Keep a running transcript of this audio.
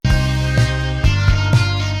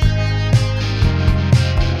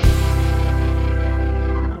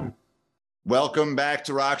Welcome back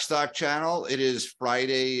to Rockstock Channel. It is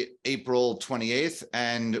Friday, April 28th,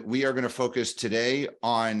 and we are going to focus today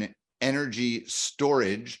on energy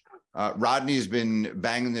storage. Rodney's been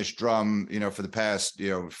banging this drum, for the past,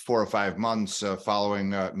 4 or 5 months,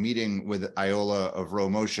 following a meeting with Iola of Rho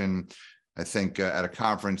Motion, I think at a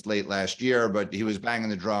conference late last year, but he was banging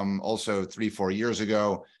the drum also 3-4 years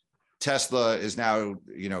ago. Tesla is now,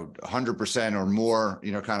 100% or more,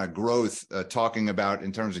 kind of growth, talking about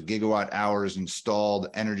in terms of gigawatt hours installed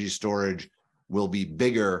energy storage will be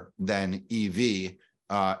bigger than EV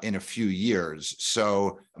in a few years.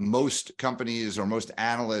 So most companies or most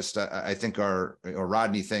analysts, I think or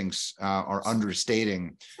Rodney thinks, are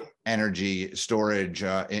understating energy storage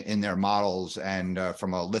in their models. And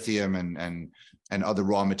from a lithium and other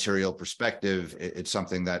raw material perspective, it's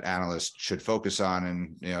something that analysts should focus on.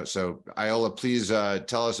 And, so Iola, please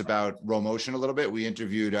tell us about Rho Motion a little bit. We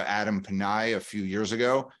interviewed Adam Panay a few years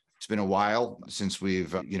ago. It's been a while since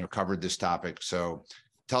we've, covered this topic. So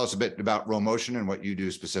tell us a bit about Rho Motion and what you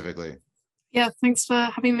do specifically. Yeah, thanks for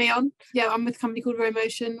having me on. Yeah, I'm with a company called Rho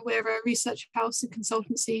Motion. We're a research house and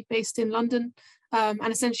consultancy based in London.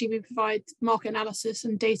 And essentially we provide market analysis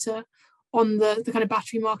and data on the kind of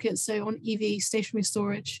battery market, so on EV, stationary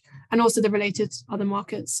storage, and also the related other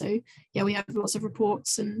markets. So yeah, we have lots of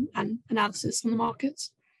reports and analysis on the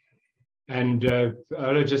markets. And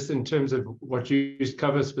Ola, just in terms of what you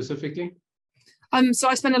cover specifically? So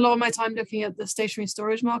I spend a lot of my time looking at the stationary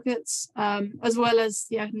storage markets, as well as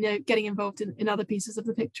getting involved in other pieces of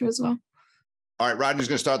the picture as well. All right, Rodney's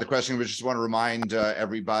going to start the question. We just want to remind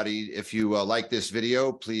everybody, if you like this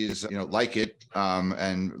video, please like it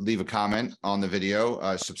and leave a comment on the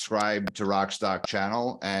video. Subscribe to Rockstock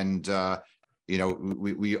Channel, and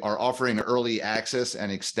we are offering early access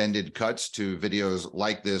and extended cuts to videos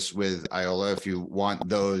like this with Iola. If you want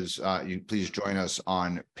those, you please join us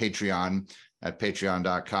on Patreon at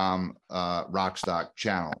patreon.com Rockstock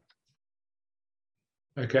Channel.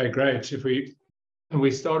 Okay, great. If we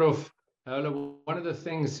start off. One of the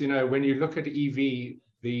things, when you look at EV,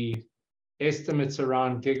 the estimates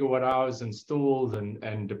around gigawatt hours installed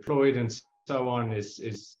and deployed and so on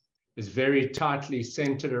is very tightly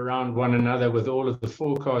centered around one another with all of the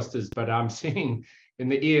forecasters. But I'm seeing in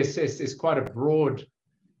the ESS, there's quite a broad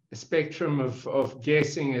spectrum of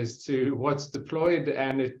guessing as to what's deployed.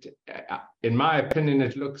 And it, in my opinion,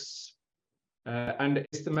 it looks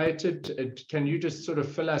underestimated. Can you just sort of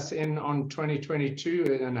fill us in on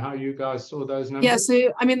 2022 and how you guys saw those numbers? Yeah,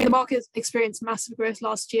 so I mean, the market experienced massive growth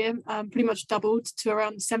last year, pretty much doubled to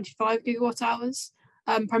around 75 gigawatt hours,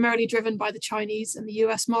 primarily driven by the Chinese and the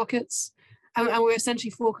US markets. And we're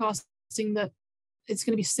essentially forecasting that it's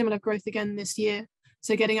going to be similar growth again this year.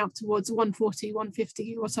 So getting up towards 140,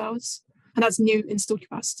 150 gigawatt hours. And that's new installed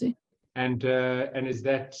capacity. And is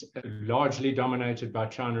that largely dominated by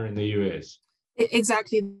China and the US?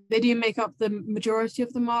 Exactly. They do make up the majority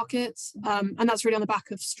of the market. And that's really on the back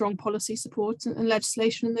of strong policy support and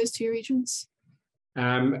legislation in those two regions.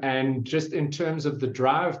 And just in terms of the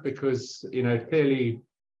drive, because, clearly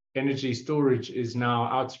energy storage is now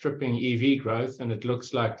outstripping EV growth, and it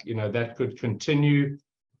looks like, that could continue.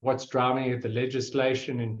 What's driving it? The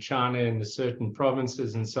legislation in China and the certain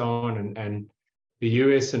provinces and so on, and the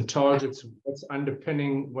US and targets. What's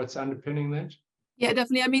underpinning that? Yeah,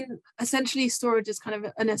 definitely. I mean, essentially storage is kind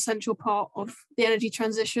of an essential part of the energy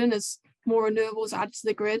transition as more renewables added to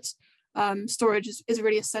the grid. Storage is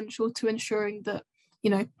really essential to ensuring that,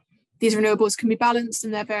 these renewables can be balanced,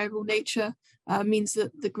 and their variable nature means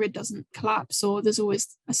that the grid doesn't collapse, or there's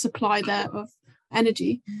always a supply there of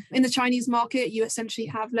energy. In the Chinese market, you essentially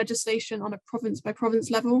have legislation on a province by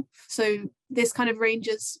province level. So this kind of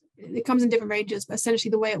it comes in different ranges, but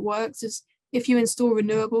essentially the way it works is if you install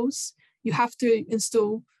renewables, you have to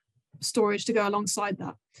install storage to go alongside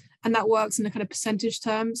that. And that works in a kind of percentage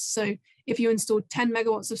terms. So if you install 10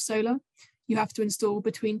 megawatts of solar, you have to install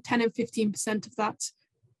between 10 and 15% of that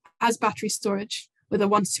as battery storage with a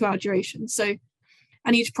 1 to 2 hour duration. So,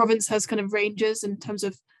 and each province has kind of ranges in terms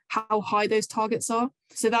of how high those targets are.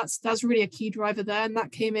 So that's really a key driver there. And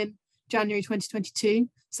that came in January 2022.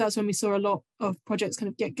 So that's when we saw a lot of projects kind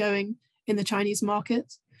of get going in the Chinese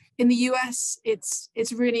market. In the US, it's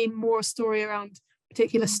really more a story around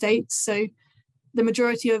particular states. So the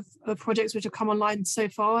majority of projects which have come online so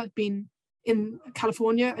far have been in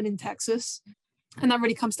California and in Texas. And that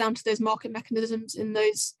really comes down to those market mechanisms in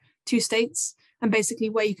those two states and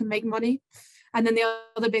basically where you can make money. And then the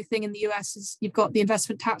other big thing in the US is you've got the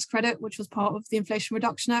investment tax credit, which was part of the Inflation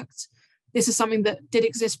Reduction Act. This is something that did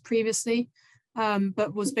exist previously,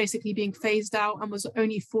 but was basically being phased out and was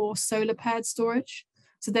only for solar paired storage.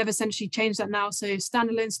 So they've essentially changed that now. So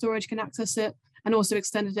standalone storage can access it and also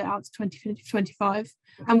extended it out to 2025.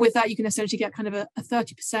 And with that, you can essentially get kind of a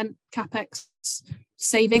 30% CapEx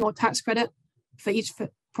saving or tax credit for each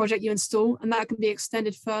project you install. And that can be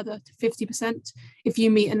extended further to 50% if you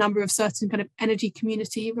meet a number of certain kind of energy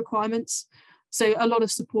community requirements. So a lot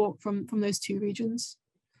of support from those two regions.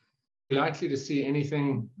 Likely to see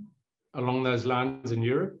anything along those lines in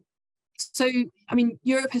Europe? So, I mean,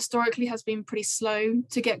 Europe historically has been pretty slow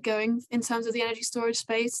to get going in terms of the energy storage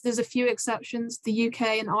space. There's a few exceptions. The UK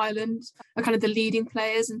and Ireland are kind of the leading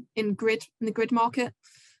players in the grid market.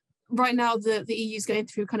 Right now, the EU is going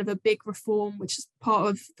through kind of a big reform, which is part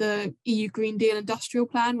of the EU Green Deal Industrial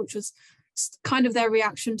Plan, which was kind of their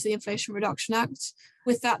reaction to the Inflation Reduction Act.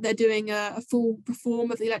 With that, they're doing a full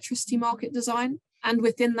reform of the electricity market design. And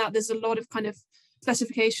within that, there's a lot of kind of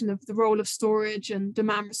specification of the role of storage and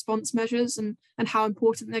demand response measures and how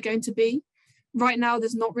important they're going to be. Right now,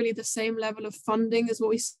 there's not really the same level of funding as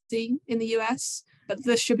what we see in the US, but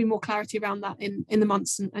there should be more clarity around that in the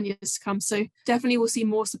months and years to come. So definitely we'll see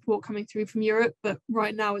more support coming through from Europe, but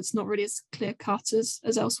right now it's not really as clear cut as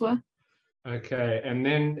elsewhere. Okay, and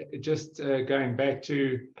then just going back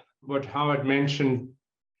to what Howard mentioned,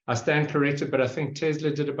 I stand corrected, but I think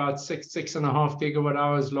Tesla did about 6.5 gigawatt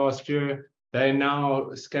hours last year. They're now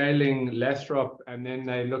scaling Lathrop, and then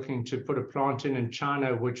they're looking to put a plant in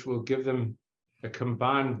China, which will give them a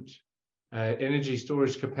combined energy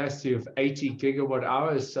storage capacity of 80 gigawatt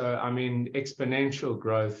hours. So, I mean, exponential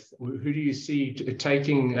growth. Who do you see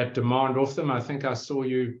taking that demand off them? I think I saw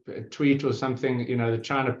you tweet or something, the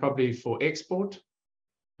China probably for export,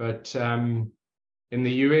 but in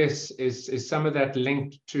the US, is some of that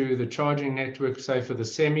linked to the charging network, say for the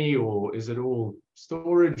semi, or is it all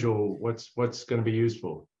storage, or what's going to be used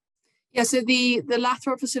for? Yeah, so the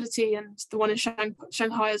Lathrop facility and the one in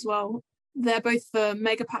Shanghai as well, they're both for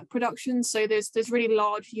megapack production. So there's really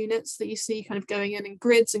large units that you see kind of going in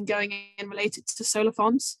grids and going in related to solar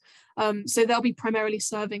farms. So they'll be primarily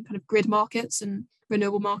serving kind of grid markets and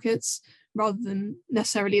renewable markets rather than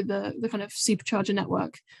necessarily the kind of supercharger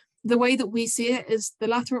network. The way that we see it is the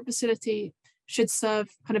Lathrop facility should serve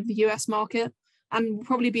kind of the US market and will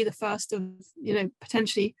probably be the first of,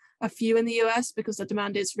 potentially a few in the US because the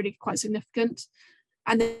demand is really quite significant.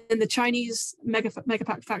 And then the Chinese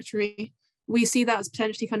megapack factory, we see that as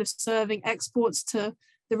potentially kind of serving exports to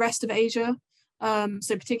the rest of Asia.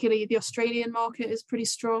 So particularly the Australian market is pretty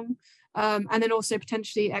strong. And then also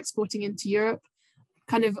potentially exporting into Europe,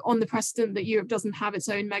 kind of on the precedent that Europe doesn't have its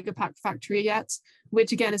own megapack factory yet,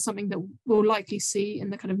 which again is something that we'll likely see in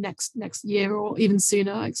the kind of next year or even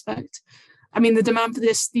sooner, I expect. I mean, the demand for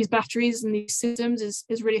these batteries and these systems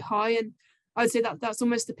is really high, and I would say that that's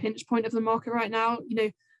almost the pinch point of the market right now.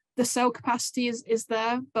 The cell capacity is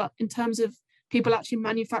there, but in terms of people actually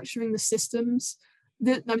manufacturing the systems,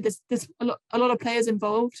 there's a lot of players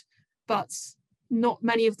involved, but not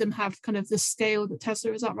many of them have kind of the scale that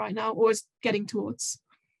Tesla is at right now or is getting towards.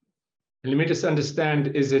 And let me just understand,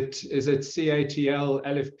 is it CATL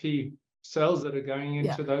LFP cells that are going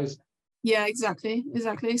into those? Yeah, exactly.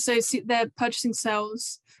 So they're purchasing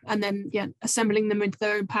cells and then assembling them into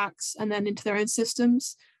their own packs and then into their own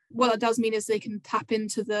systems. What that does mean is they can tap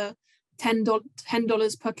into the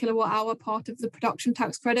 $10 per kilowatt hour part of the production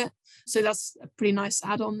tax credit. So that's a pretty nice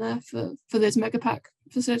add-on there for those megapack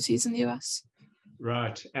facilities in the US.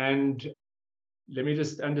 Right. And let me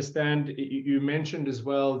just understand, you mentioned as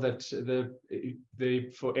well that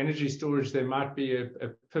for energy storage, there might be a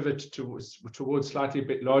pivot towards slightly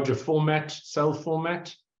bit larger cell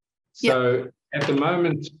format. So at the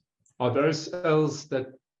moment, are those cells that,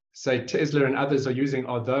 say, Tesla and others are using,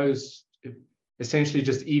 are those essentially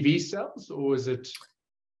just EV cells, or is it?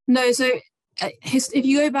 No, so if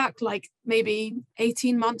you go back like maybe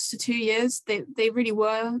 18 months to 2 years, they really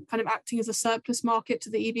were kind of acting as a surplus market to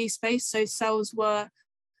the EV space. So cells were,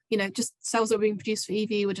 just cells that were being produced for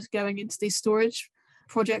EV were just going into these storage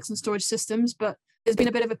projects and storage systems. But there's been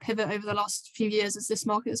a bit of a pivot over the last few years as this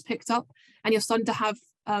market has picked up, and you're starting to have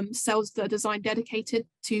cells that are designed dedicated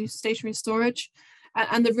to stationary storage.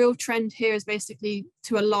 And the real trend here is basically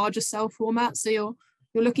to a larger cell format. So you're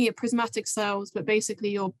looking at prismatic cells, but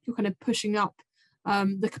basically you're kind of pushing up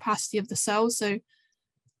the capacity of the cells. So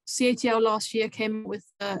CATL last year came with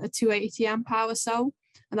a 280 amp hour cell,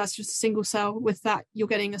 and that's just a single cell. With that, you're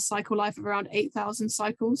getting a cycle life of around 8,000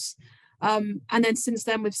 cycles. And then since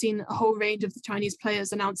then, we've seen a whole range of the Chinese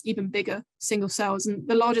players announce even bigger single cells. And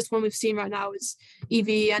the largest one we've seen right now is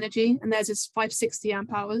EV Energy, and theirs is 560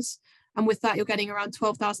 amp hours. And with that, you're getting around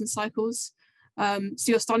 12,000 cycles. So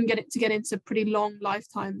you're starting to get into pretty long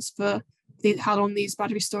lifetimes for how long these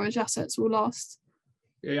battery storage assets will last.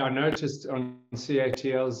 Yeah, I noticed on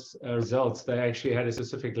CATL's results, they actually had a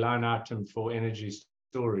specific line item for energy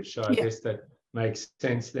storage. So I guess that makes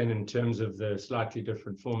sense then in terms of the slightly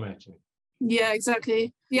different formatting. Yeah,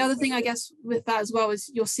 exactly. The other thing, I guess, with that as well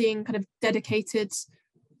is you're seeing kind of dedicated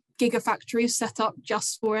gigafactories set up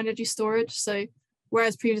just for energy storage. So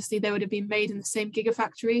whereas previously they would have been made in the same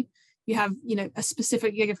gigafactory, you have, a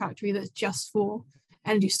specific gigafactory that's just for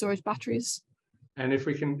energy storage batteries. And if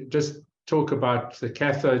we can just talk about the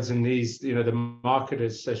cathodes and these, the market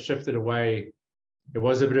has shifted away. It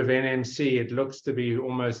was a bit of NMC. It looks to be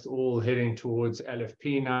almost all heading towards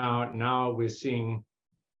LFP now. Now we're seeing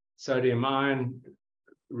sodium ion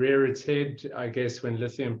rear its head, I guess, when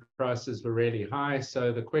lithium prices were really high.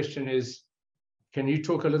 So the question is, can you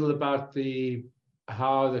talk a little about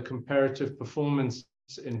how the comparative performance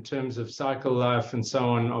in terms of cycle life and so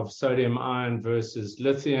on of sodium ion versus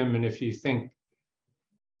lithium, and if you think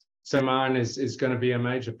sodium ion is going to be a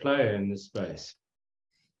major player in this space?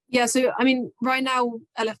 Yeah, so I mean, right now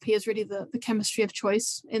LFP is really the chemistry of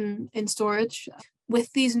choice in storage.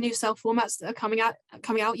 With these new cell formats that are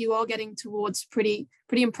coming out, you are getting towards pretty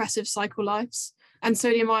impressive cycle lives. And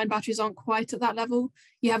sodium ion batteries aren't quite at that level.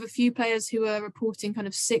 You have a few players who are reporting kind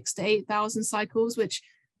of 6,000 to 8,000 cycles, which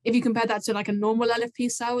if you compare that to like a normal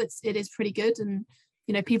LFP cell, it is pretty good. And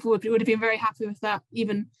people would have been very happy with that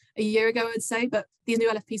even a year ago, I'd say. But these new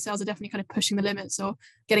LFP cells are definitely kind of pushing the limits or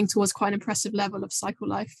getting towards quite an impressive level of cycle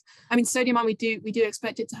life. I mean, sodium ion, we do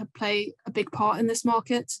expect it to play a big part in this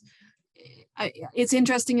market. It's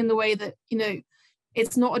interesting in the way that,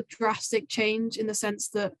 it's not a drastic change in the sense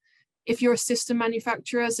that if you're a system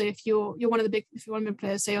manufacturer, so if you're one of the big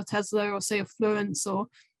players, say you're Tesla or say you're Fluence or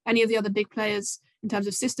any of the other big players in terms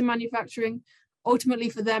of system manufacturing, ultimately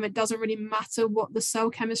for them, it doesn't really matter what the cell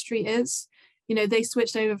chemistry is. They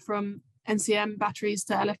switched over from NCM batteries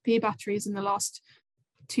to LFP batteries in the last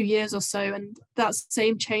 2 years or so, and that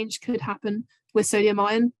same change could happen with sodium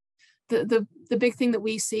ion. The big thing that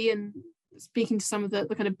we see, and speaking to some of the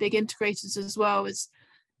kind of big integrators as well, is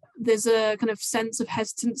there's a kind of sense of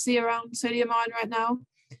hesitancy around sodium ion right now.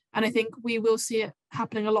 And I think we will see it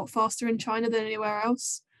happening a lot faster in China than anywhere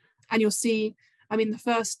else. And you'll see, I mean,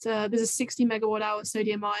 there's a 60 megawatt hour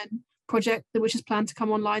sodium ion project which is planned to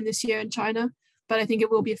come online this year in China. But I think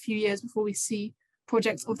it will be a few years before we see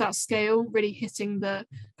projects of that scale really hitting the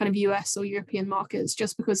kind of US or European markets,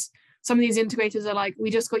 just because some of these integrators are like,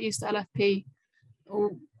 we just got used to LFP,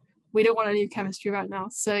 or we don't want a new chemistry right now.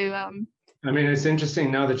 So I mean, it's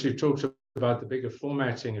interesting now that you've talked about the bigger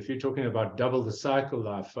formatting. If you're talking about double the cycle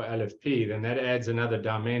life for LFP, then that adds another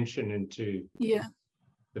dimension into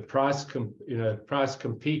the price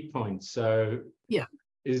compete point. So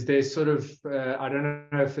is there sort of I don't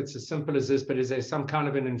know if it's as simple as this, but is there some kind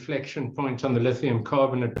of an inflection point on the lithium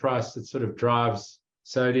carbonate price that sort of drives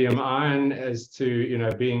sodium ion as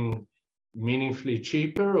to being meaningfully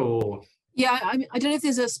cheaper? Or I mean, I don't know if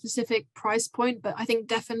there's a specific price point, but I think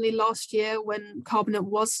definitely last year when carbonate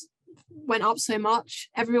went up so much,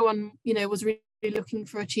 everyone was really looking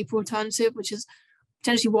for a cheaper alternative, which is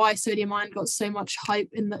potentially why sodium ion got so much hype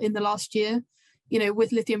in the last year.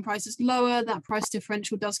 With lithium prices lower, that price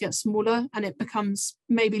differential does get smaller, and it becomes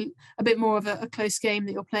maybe a bit more of a close game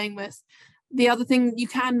that you're playing with. The other thing you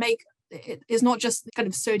can make is not just the kind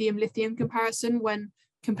of sodium lithium comparison when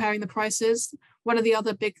comparing the prices. One of the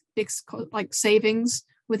other big like savings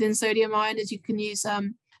within sodium ion is you can use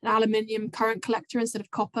an aluminium current collector instead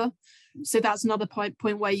of copper. So that's another point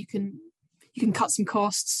where you can cut some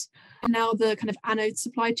costs. And now the kind of anode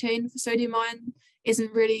supply chain for sodium ion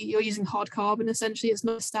isn't really, you're using hard carbon essentially, it's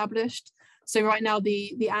not established. So right now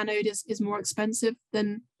the anode is more expensive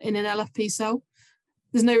than in an LFP cell.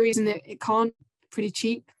 There's no reason that it can't, pretty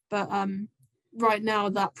cheap, but right now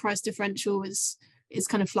that price differential is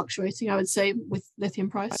kind of fluctuating, I would say, with lithium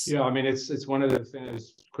price. Yeah, I mean, it's one of the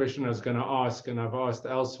things, question I was going to ask, and I've asked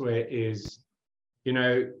elsewhere, is,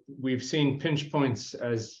 we've seen pinch points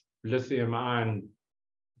as lithium ion,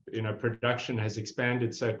 production has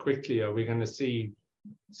expanded so quickly. Are we going to see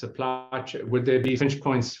supply chain? Would there be pinch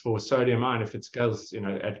points for sodium ion if it scales,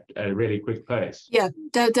 at a really quick pace? Yeah,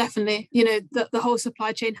 definitely. The whole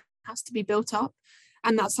supply chain has to be built up,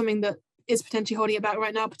 and that's something that is potentially holding it back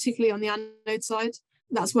right now, particularly on the anode side.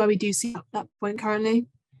 That's where we do see that point currently.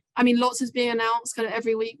 I mean, lots is being announced kind of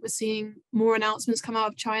every week. We're seeing more announcements come out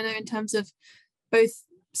of China in terms of both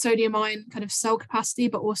sodium ion kind of cell capacity,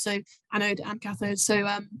 but also anode and cathode. So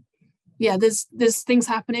there's things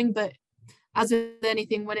happening, but as with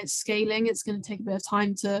anything, when it's scaling, it's going to take a bit of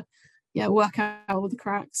time to work out all the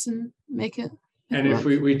cracks and make it. And if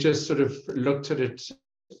we just sort of looked at it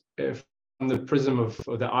the prism of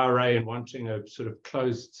the IRA and wanting a sort of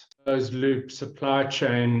closed loop supply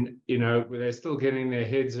chain, where they're still getting their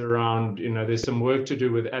heads around, there's some work to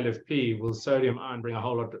do with LFP. Will sodium ion bring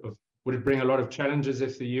would it bring a lot of challenges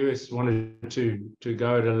if the US wanted to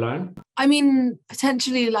go it alone? I mean,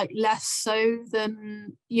 potentially like less so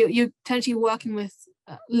than you're potentially working with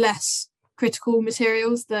less critical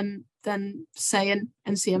materials than say an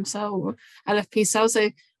NCM cell or LFP cell. So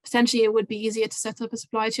potentially it would be easier to set up a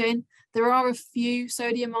supply chain. There are a few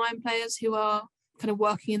sodium ion players who are kind of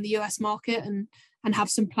working in the US market and have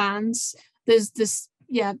some plans. There's this,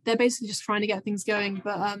 they're basically just trying to get things going.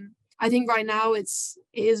 But I think right now it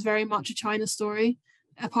is very much a China story,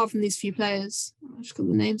 apart from these few players. I've just got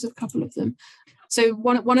the names of a couple of them. So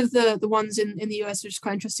one of the ones in the US, which is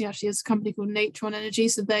quite interesting actually, is a company called Natron Energy.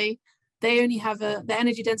 So they only have their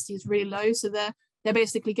energy density is really low. So they're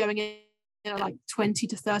basically going in like 20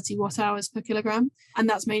 to 30 watt hours per kilogram. And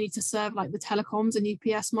that's mainly to serve like the telecoms and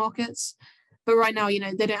UPS markets. But right now, they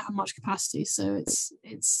don't have much capacity. So it's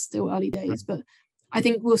still early days. But I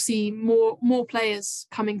think we'll see more players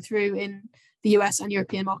coming through in the US and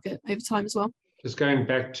European market over time as well. Just going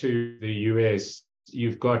back to the US,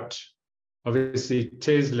 you've got obviously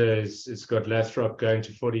Tesla it's got Lathrop going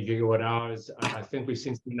to 40 gigawatt hours. I think we've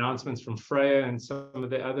seen some announcements from Freya and some of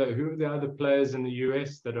who are the other players in the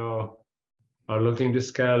US that are looking to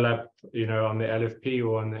scale up, on the LFP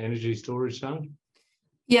or on the energy storage side?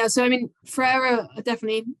 Yeah, so I mean, Freya are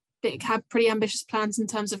definitely have pretty ambitious plans in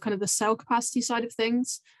terms of kind of the cell capacity side of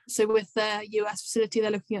things. So with their US facility,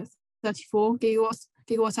 they're looking at 34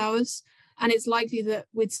 gigawatt hours. And it's likely that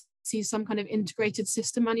we'd see some kind of integrated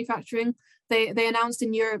system manufacturing. They announced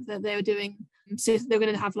in Europe that they're going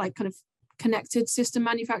to have like kind of connected system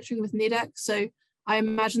manufacturing with Nidec. So I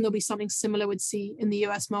imagine there'll be something similar we'd see in the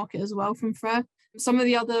US market as well from Freya. Some of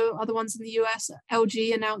the other ones in the US,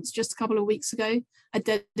 LG announced just a couple of weeks ago a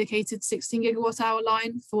dedicated 16 gigawatt hour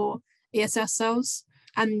line for ESS cells.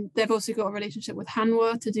 And they've also got a relationship with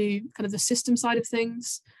Hanwha to do kind of the system side of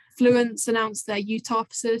things. Fluence announced their Utah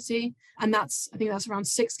facility, and I think that's around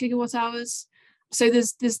 6 gigawatt hours. So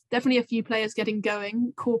there's definitely a few players getting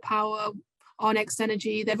going. Core Power, Our Next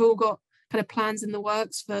Energy, they've all got kind of plans in the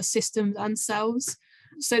works for systems and cells.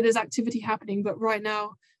 So there's activity happening, but right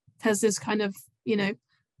now Tesla's kind of,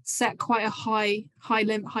 set quite a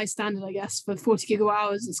high standard, I guess, for 40 gigawatt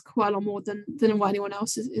hours. It's quite a lot more than what anyone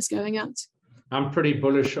else is going at. I'm pretty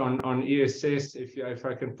bullish on ESS. If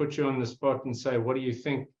I can put you on the spot and say, what do you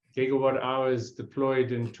think gigawatt hours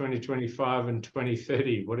deployed in 2025 and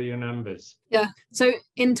 2030? What are your numbers? Yeah, so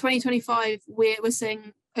in 2025, we're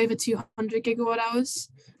seeing over 200 gigawatt hours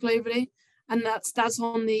globally, and that's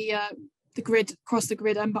on the grid, across the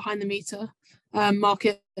grid and behind the meter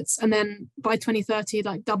markets. And then by 2030,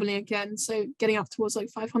 like doubling again, so getting up towards like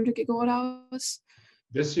 500 gigawatt hours.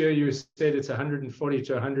 This year you said it's 140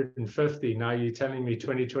 to 150. Now you're telling me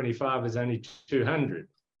 2025 is only 200.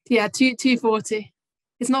 Yeah, 240.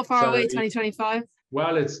 It's not far away, 2025.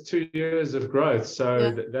 Well, it's 2 years of growth,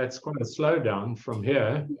 so that's quite a slowdown from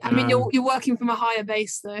here. I mean, you're working from a higher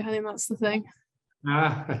base, though. I think that's the thing.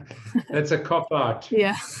 That's a cop out.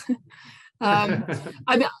 Yeah.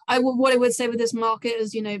 what I would say with this market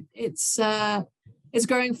is, it's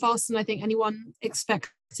growing faster than I think anyone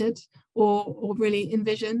expected or really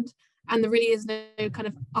envisioned, and there really is no kind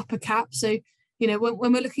of upper cap. So,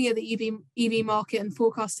 when we're looking at the EV market and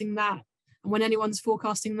forecasting that, and when anyone's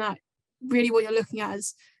forecasting that, really what you're looking at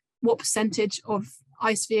is what percentage of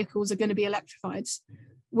ICE vehicles are going to be electrified.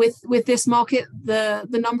 With this market, the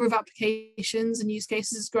number of applications and use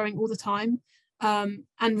cases is growing all the time.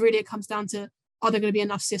 And really it comes down to, are there going to be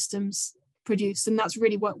enough systems produced? And that's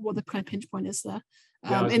really what the kind of pinch point is there.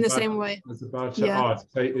 In the same way. I was about to ask.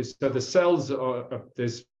 So the cells are,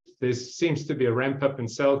 there seems to be a ramp up in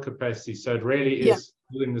cell capacity. So it really is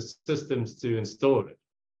building the systems to install it.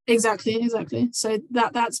 Exactly. So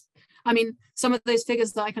that's, I mean, some of those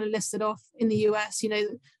figures that I kind of listed off in the US,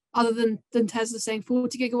 other than Tesla saying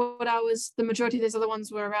 40 gigawatt hours, the majority of those other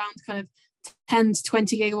ones were around kind of 10 to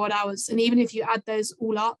 20 gigawatt hours. And even if you add those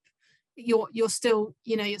all up, you're still,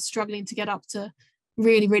 you're struggling to get up to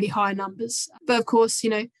really, really high numbers. But of course,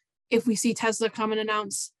 if we see Tesla come and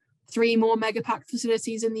announce 3 more megapack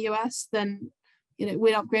facilities in the US, then,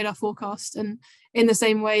 we'd upgrade our forecast. And in the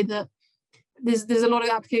same way that there's a lot of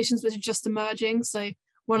applications which are just emerging. So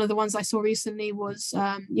one of the ones I saw recently was,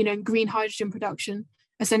 in green hydrogen production,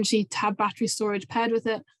 essentially to have battery storage paired with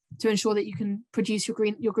it to ensure that you can produce your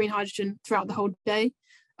green hydrogen throughout the whole day.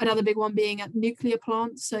 Another big one being at nuclear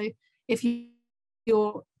plants. So if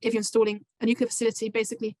you're installing a nuclear facility,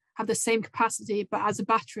 basically have the same capacity but as a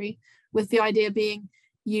battery, with the idea being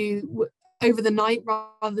you over the night,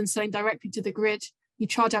 rather than selling directly to the grid, you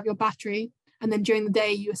charge up your battery, and then during the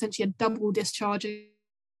day you essentially are double discharging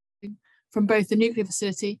from both the nuclear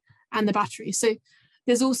facility and the battery. So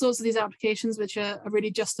there's all sorts of these applications which are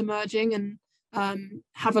really just emerging and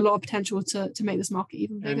have a lot of potential to make this market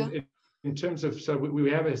even bigger. And in terms of, so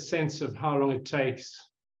we have a sense of how long it takes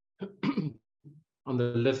on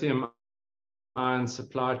the lithium ion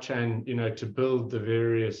supply chain, to build the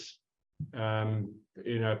various,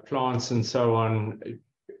 plants and so on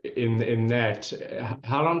in that.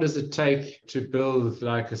 How long does it take to build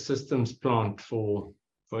like a systems plant for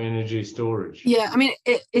energy storage? Yeah, I mean,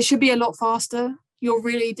 it should be a lot faster. You're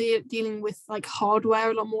really dealing with like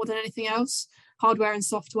hardware a lot more than anything else, hardware and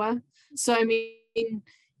software. So, I mean,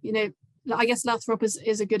 I guess Lathrop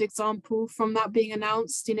is a good example from that being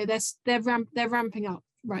announced. They're ramping up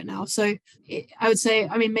right now. So I would say,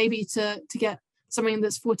 I mean, maybe to get something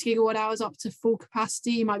that's 40 gigawatt hours up to full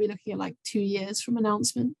capacity, you might be looking at like 2 years from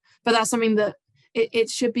announcement. But that's something that it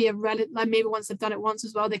should be like maybe once they've done it once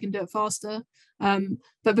as well, they can do it faster.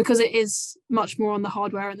 But because it is much more on the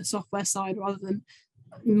hardware and the software side rather than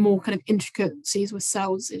more kind of intricacies with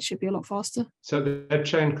cells, it should be a lot faster. So that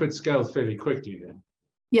chain could scale fairly quickly then.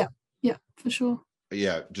 Yeah, for sure.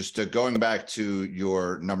 Yeah, just going back to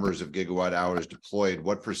your numbers of gigawatt hours deployed,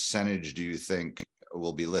 what percentage do you think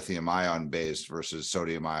will be lithium ion based versus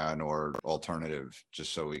sodium ion or alternative,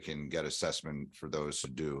 just so we can get assessment for those who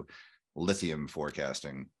do lithium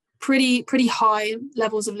forecasting? Pretty high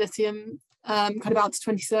levels of lithium, kind of out to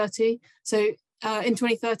 2030. So in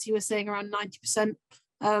 2030, we're saying around 90%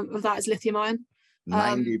 of that is lithium ion.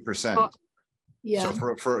 90%. Yeah.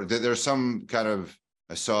 So for there's some kind of,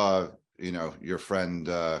 I saw, your friend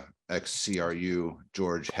ex-CRU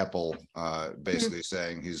George Heppel basically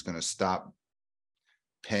saying he's going to stop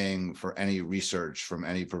paying for any research from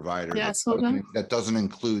any provider that doesn't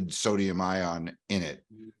include sodium ion in it.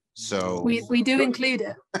 So we do include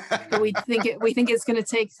it, but we think it's going to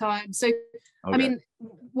take time. So okay. I mean,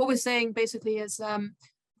 what we're saying basically is in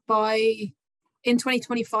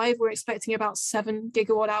 2025 we're expecting about 7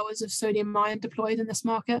 gigawatt hours of sodium ion deployed in this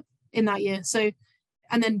market in that year. So,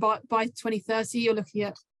 and then by 2030 you're looking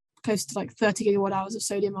at close to like 30 gigawatt hours of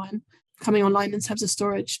sodium ion coming online in terms of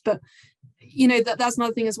storage. But that's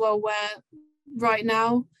another thing as well, where right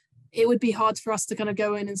now it would be hard for us to kind of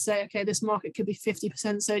go in and say, okay, this market could be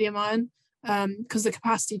 50% sodium ion, because the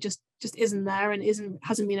capacity just isn't there and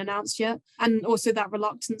hasn't been announced yet. And also that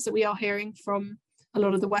reluctance that we are hearing from a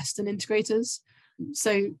lot of the Western integrators.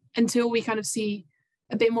 So until we kind of see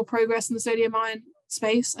a bit more progress in the sodium ion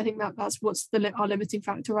space, I think that's what's our limiting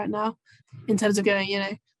factor right now in terms of going,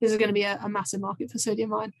 this is going to be a massive market for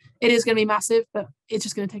sodium ion. It is going to be massive, but it's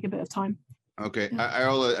just going to take a bit of time. Okay.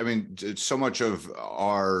 Yeah. I mean, so much of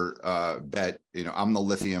our bet, I'm the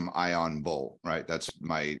lithium ion bull, right? That's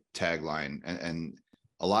my tagline. And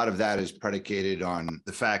a lot of that is predicated on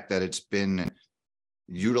the fact that it's been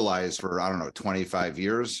utilized for, 25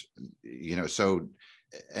 years, so,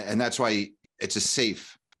 and that's why it's a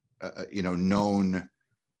safe, known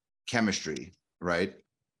chemistry, right?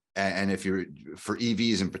 And if you're for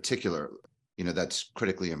EVs in particular, that's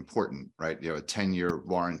critically important, right? A 10-year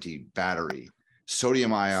warranty battery.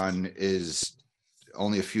 Sodium ion is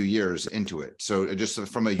only a few years into it. So just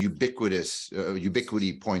from a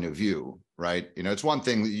ubiquity point of view, right? It's one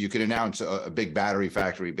thing that you could announce a big battery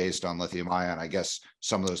factory based on lithium ion. I guess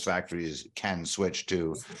some of those factories can switch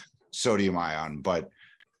to sodium ion, but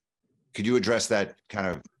could you address that kind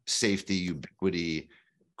of safety ubiquity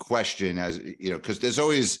question, as because there's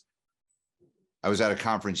always, I was at a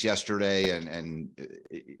conference yesterday and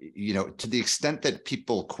to the extent that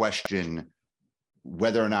people question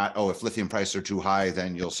whether or not, if lithium prices are too high,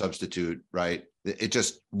 then you'll substitute, right? It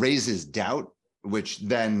just raises doubt, which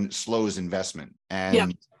then slows investment.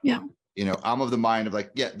 And I'm of the mind of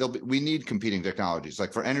like, we need competing technologies.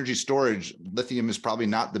 Like for energy storage, lithium is probably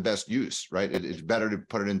not the best use, right? It's better to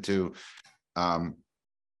put it into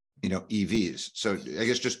EVs. So I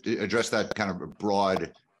guess just address that kind of a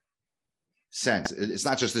broad sense. It's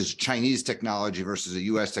not just this Chinese technology versus a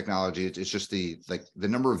US technology. It's just the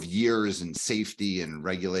number of years and safety and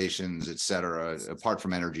regulations, et cetera, apart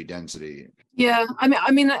from energy density. Yeah.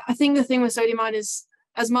 I mean, I think the thing with sodium ion is,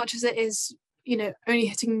 as much as it is, only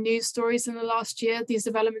hitting news stories in the last year, these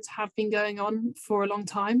developments have been going on for a long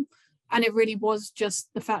time. And it really was just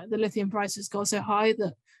the fact that lithium prices got so high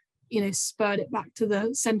that, spurred it back to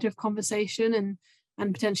the center of conversation and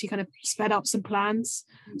potentially kind of sped up some plans.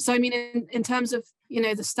 So, I mean, in terms of, the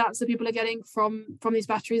stats that people are getting from these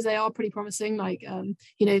batteries, they are pretty promising. Like,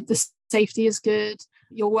 the safety is good.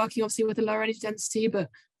 You're working obviously with a lower energy density, but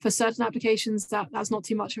for certain applications, that's not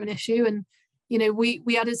too much of an issue. And, you know,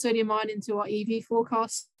 we added sodium ion into our EV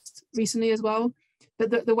forecast recently as well.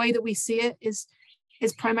 But the way that we see it is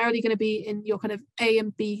primarily going to be in your kind of A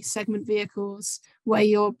and B segment vehicles, where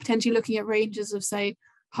you're potentially looking at ranges of, say,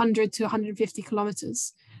 100 to 150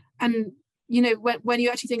 kilometers. And, you know, when you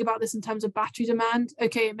actually think about this in terms of battery demand,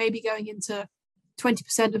 okay, it may be going into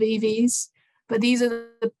 20% of EVs, but these are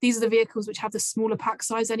the vehicles which have the smaller pack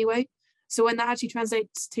size anyway. So when that actually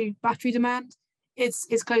translates to battery demand, it's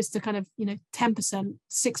close to kind of, you know, 10%,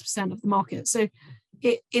 6% of the market. So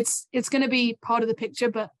it's going to be part of the picture,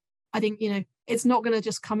 but I think, you know, it's not going to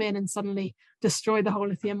just come in and suddenly destroy the whole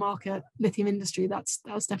lithium market, lithium industry. That's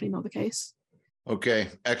definitely not the case. Okay,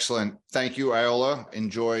 excellent. Thank you, Iola.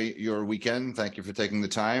 Enjoy your weekend. Thank you for taking the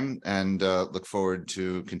time, and look forward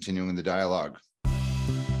to continuing the dialogue.